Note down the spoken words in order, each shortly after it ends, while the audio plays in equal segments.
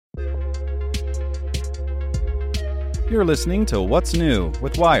You're listening to What's New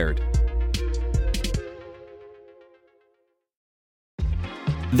with Wired.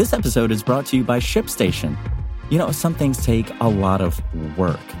 This episode is brought to you by ShipStation. You know, some things take a lot of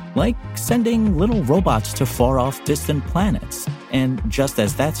work, like sending little robots to far-off distant planets. And just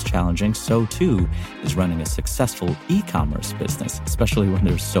as that's challenging, so too is running a successful e-commerce business, especially when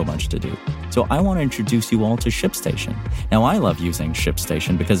there's so much to do. So I want to introduce you all to ShipStation. Now, I love using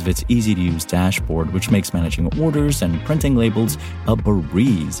ShipStation because of its easy-to-use dashboard, which makes managing orders and printing labels a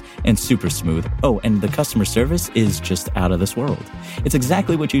breeze and super smooth. Oh, and the customer service is just out of this world. It's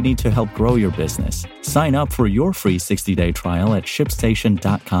exactly what you need to help grow your business. Sign up for your free 60-day trial at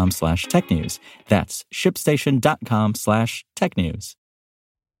shipstation.com/technews. That's shipstation.com/technews.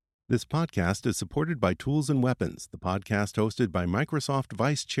 This podcast is supported by Tools and Weapons, the podcast hosted by Microsoft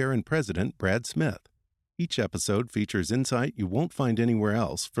Vice Chair and President Brad Smith. Each episode features insight you won't find anywhere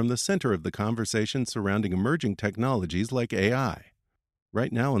else from the center of the conversation surrounding emerging technologies like AI.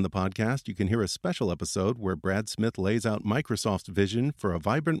 Right now in the podcast, you can hear a special episode where Brad Smith lays out Microsoft's vision for a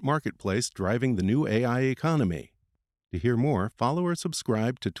vibrant marketplace driving the new AI economy. To hear more, follow or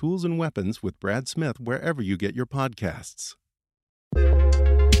subscribe to Tools and Weapons with Brad Smith wherever you get your podcasts.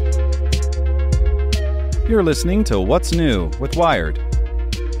 You're listening to What's New with Wired.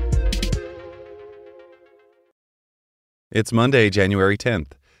 It's Monday, January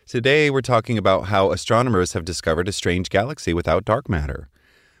 10th. Today, we're talking about how astronomers have discovered a strange galaxy without dark matter.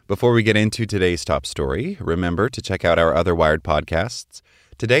 Before we get into today's top story, remember to check out our other Wired podcasts.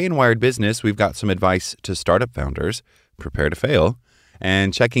 Today in Wired Business, we've got some advice to startup founders, prepare to fail,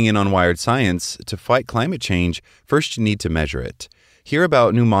 and checking in on Wired Science. To fight climate change, first you need to measure it. Hear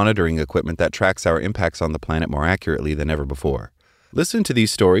about new monitoring equipment that tracks our impacts on the planet more accurately than ever before. Listen to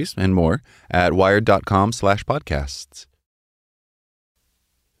these stories and more at wired.com/podcasts.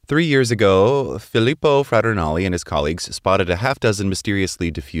 3 years ago, Filippo Fraternali and his colleagues spotted a half-dozen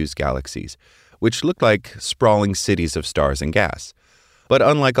mysteriously diffused galaxies, which looked like sprawling cities of stars and gas. But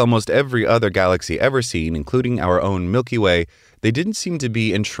unlike almost every other galaxy ever seen, including our own Milky Way, they didn't seem to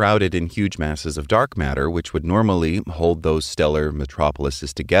be enshrouded in huge masses of dark matter, which would normally hold those stellar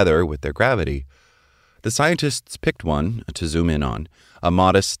metropolises together with their gravity. The scientists picked one to zoom in on, a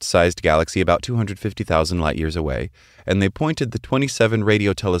modest-sized galaxy about 250,000 light-years away, and they pointed the 27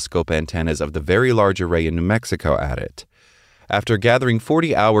 radio telescope antennas of the Very Large Array in New Mexico at it. After gathering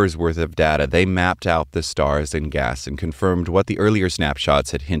 40 hours worth of data, they mapped out the stars and gas and confirmed what the earlier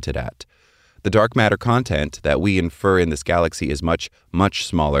snapshots had hinted at. The dark matter content that we infer in this galaxy is much, much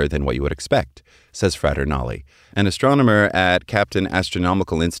smaller than what you would expect, says Fraternali, an astronomer at Captain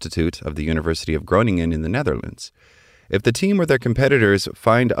Astronomical Institute of the University of Groningen in the Netherlands. If the team or their competitors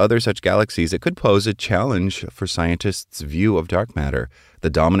find other such galaxies, it could pose a challenge for scientists' view of dark matter, the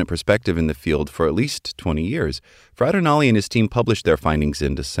dominant perspective in the field for at least 20 years. Fraternali and his team published their findings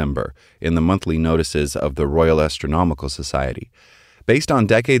in December in the monthly notices of the Royal Astronomical Society. Based on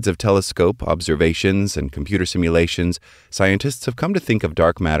decades of telescope observations and computer simulations, scientists have come to think of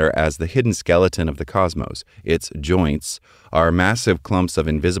dark matter as the hidden skeleton of the cosmos. Its joints are massive clumps of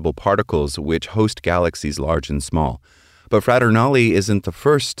invisible particles which host galaxies large and small. But Fraternali isn't the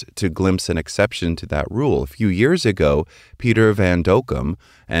first to glimpse an exception to that rule. A few years ago, Peter van Dokkum,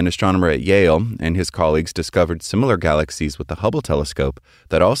 an astronomer at Yale, and his colleagues discovered similar galaxies with the Hubble telescope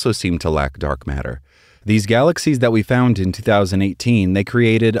that also seemed to lack dark matter. These galaxies that we found in 2018, they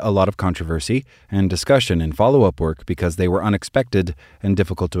created a lot of controversy and discussion and follow-up work because they were unexpected and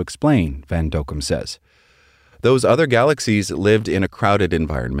difficult to explain, Van Dokkum says. Those other galaxies lived in a crowded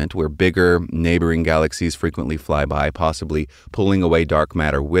environment where bigger, neighboring galaxies frequently fly by, possibly pulling away dark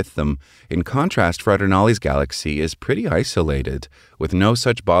matter with them. In contrast, Fraternali's galaxy is pretty isolated, with no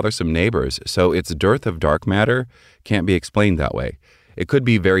such bothersome neighbors, so its dearth of dark matter can't be explained that way. It could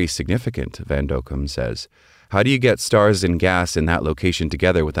be very significant, Van Dokkum says. How do you get stars and gas in that location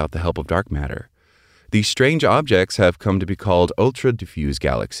together without the help of dark matter? These strange objects have come to be called ultra-diffuse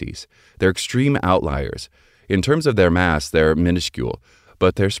galaxies. They're extreme outliers. In terms of their mass, they're minuscule,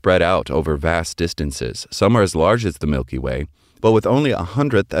 but they're spread out over vast distances. Some are as large as the Milky Way, but with only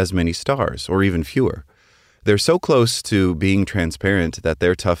 1/100th as many stars, or even fewer. They're so close to being transparent that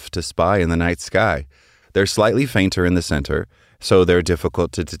they're tough to spy in the night sky. They're slightly fainter in the center, so they're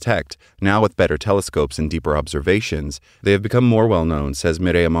difficult to detect. Now with better telescopes and deeper observations, they have become more well-known, says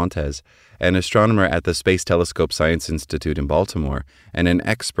Mireia Montes, an astronomer at the Space Telescope Science Institute in Baltimore and an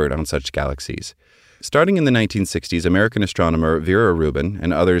expert on such galaxies. Starting in the 1960s, American astronomer Vera Rubin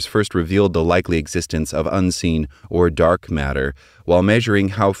and others first revealed the likely existence of unseen or dark matter while measuring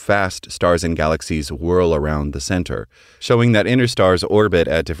how fast stars and galaxies whirl around the center, showing that inner stars orbit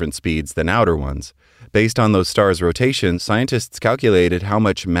at different speeds than outer ones. Based on those stars' rotation, scientists calculated how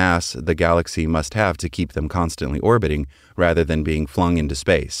much mass the galaxy must have to keep them constantly orbiting rather than being flung into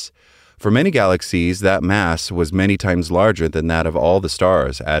space. For many galaxies, that mass was many times larger than that of all the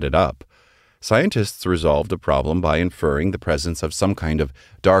stars added up. Scientists resolved a problem by inferring the presence of some kind of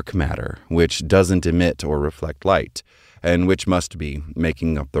dark matter, which doesn't emit or reflect light, and which must be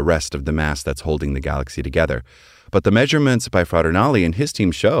making up the rest of the mass that's holding the galaxy together. But the measurements by Fraternali and his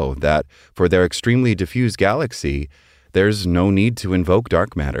team show that for their extremely diffuse galaxy, there's no need to invoke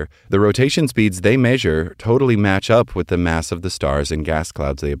dark matter. The rotation speeds they measure totally match up with the mass of the stars and gas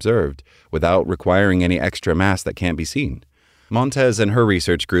clouds they observed, without requiring any extra mass that can't be seen. Montez and her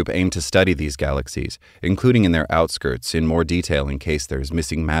research group aim to study these galaxies, including in their outskirts, in more detail in case there's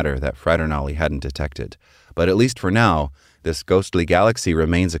missing matter that Fraternali hadn't detected. But at least for now, this ghostly galaxy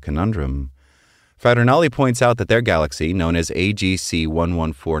remains a conundrum. Fraternali points out that their galaxy, known as AGC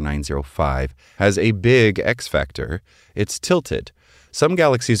 114905, has a big X factor. It's tilted. Some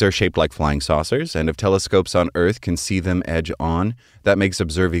galaxies are shaped like flying saucers, and if telescopes on Earth can see them edge on, that makes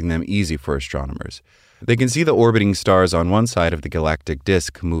observing them easy for astronomers. They can see the orbiting stars on one side of the galactic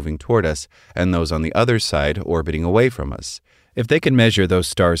disk moving toward us, and those on the other side orbiting away from us. If they can measure those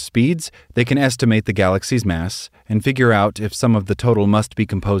stars' speeds, they can estimate the galaxy's mass and figure out if some of the total must be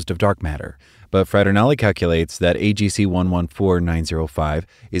composed of dark matter. But Fraternali calculates that AGC 114905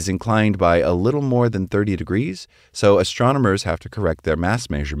 is inclined by a little more than 30 degrees, so astronomers have to correct their mass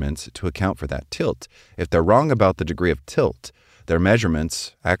measurements to account for that tilt. If they're wrong about the degree of tilt, their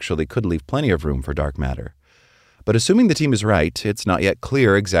measurements actually could leave plenty of room for dark matter. But assuming the team is right, it's not yet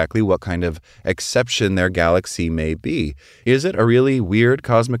clear exactly what kind of exception their galaxy may be. Is it a really weird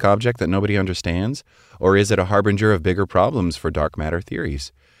cosmic object that nobody understands? Or is it a harbinger of bigger problems for dark matter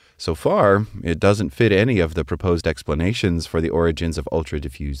theories? So far, it doesn't fit any of the proposed explanations for the origins of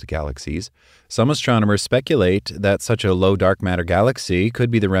ultra-diffuse galaxies. Some astronomers speculate that such a low dark matter galaxy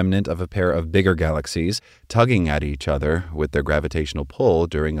could be the remnant of a pair of bigger galaxies tugging at each other with their gravitational pull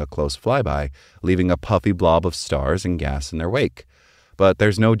during a close flyby, leaving a puffy blob of stars and gas in their wake. But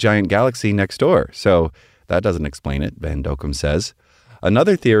there's no giant galaxy next door, so that doesn't explain it, Van Dokkum says.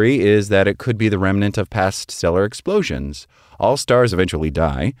 Another theory is that it could be the remnant of past stellar explosions. All stars eventually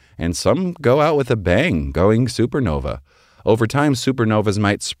die, and some go out with a bang, going supernova. Over time, supernovas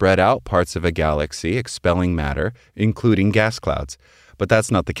might spread out parts of a galaxy, expelling matter, including gas clouds. But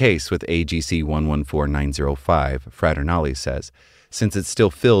that's not the case with AGC 114905, Fraternali says, since it's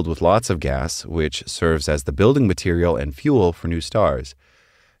still filled with lots of gas, which serves as the building material and fuel for new stars.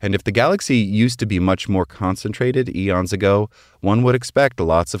 And if the galaxy used to be much more concentrated eons ago, one would expect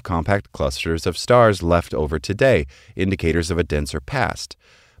lots of compact clusters of stars left over today, indicators of a denser past.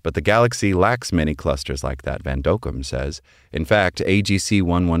 But the galaxy lacks many clusters like that, Van Dokkum says. In fact, AGC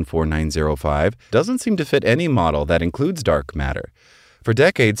 114905 doesn't seem to fit any model that includes dark matter. For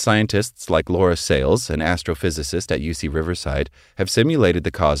decades, scientists like Laura Sales, an astrophysicist at UC Riverside, have simulated the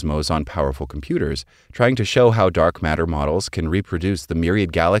cosmos on powerful computers, trying to show how dark matter models can reproduce the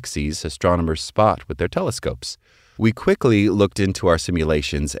myriad galaxies astronomers spot with their telescopes. We quickly looked into our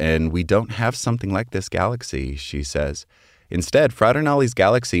simulations, and we don't have something like this galaxy, she says. Instead, Fraternali's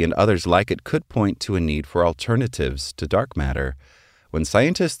galaxy and others like it could point to a need for alternatives to dark matter. When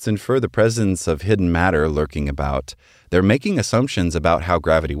scientists infer the presence of hidden matter lurking about, they're making assumptions about how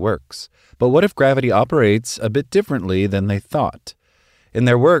gravity works. But what if gravity operates a bit differently than they thought? In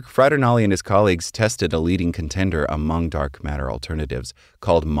their work, Fraternali and his colleagues tested a leading contender among dark matter alternatives,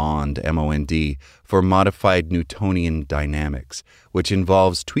 called MOND, M-O-N-D, for modified Newtonian dynamics, which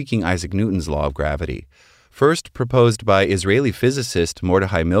involves tweaking Isaac Newton's law of gravity. First proposed by Israeli physicist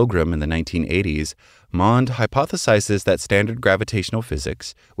Mordechai Milgram in the 1980s, MOND hypothesizes that standard gravitational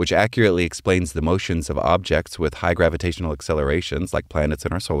physics, which accurately explains the motions of objects with high gravitational accelerations like planets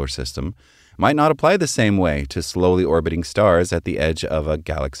in our solar system, might not apply the same way to slowly orbiting stars at the edge of a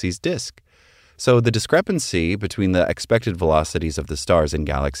galaxy's disk. So the discrepancy between the expected velocities of the stars and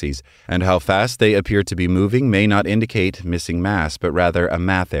galaxies and how fast they appear to be moving may not indicate missing mass, but rather a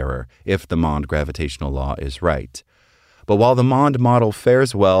math error, if the MOND gravitational law is right. But while the MOND model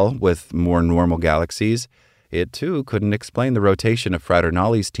fares well with more normal galaxies, it too couldn't explain the rotation of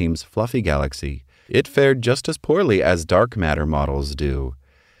Fraternali's team's fluffy galaxy. It fared just as poorly as dark matter models do.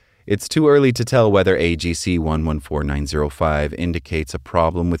 It's too early to tell whether AGC 114905 indicates a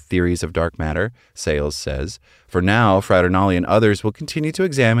problem with theories of dark matter, Sales says. For now, Fraternali and others will continue to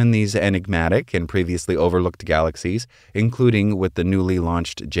examine these enigmatic and previously overlooked galaxies, including with the newly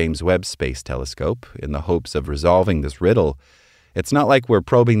launched James Webb Space Telescope, in the hopes of resolving this riddle. It's not like we're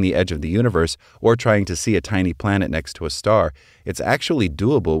probing the edge of the universe or trying to see a tiny planet next to a star. It's actually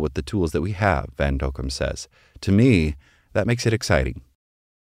doable with the tools that we have, Van Dokkum says. To me, that makes it exciting.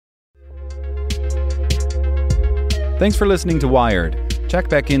 Thanks for listening to Wired. Check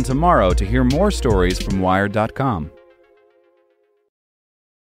back in tomorrow to hear more stories from Wired.com.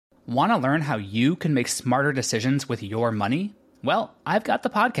 Want to learn how you can make smarter decisions with your money? Well, I've got the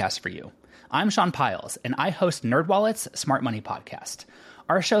podcast for you. I'm Sean Piles, and I host NerdWallet's Smart Money Podcast.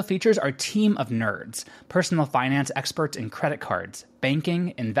 Our show features our team of nerds, personal finance experts in credit cards,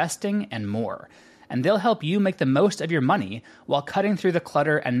 banking, investing, and more. And they'll help you make the most of your money while cutting through the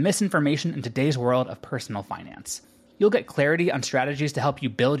clutter and misinformation in today's world of personal finance. You'll get clarity on strategies to help you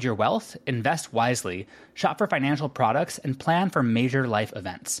build your wealth, invest wisely, shop for financial products, and plan for major life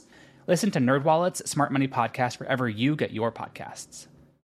events. Listen to NerdWallet's Smart Money Podcast wherever you get your podcasts.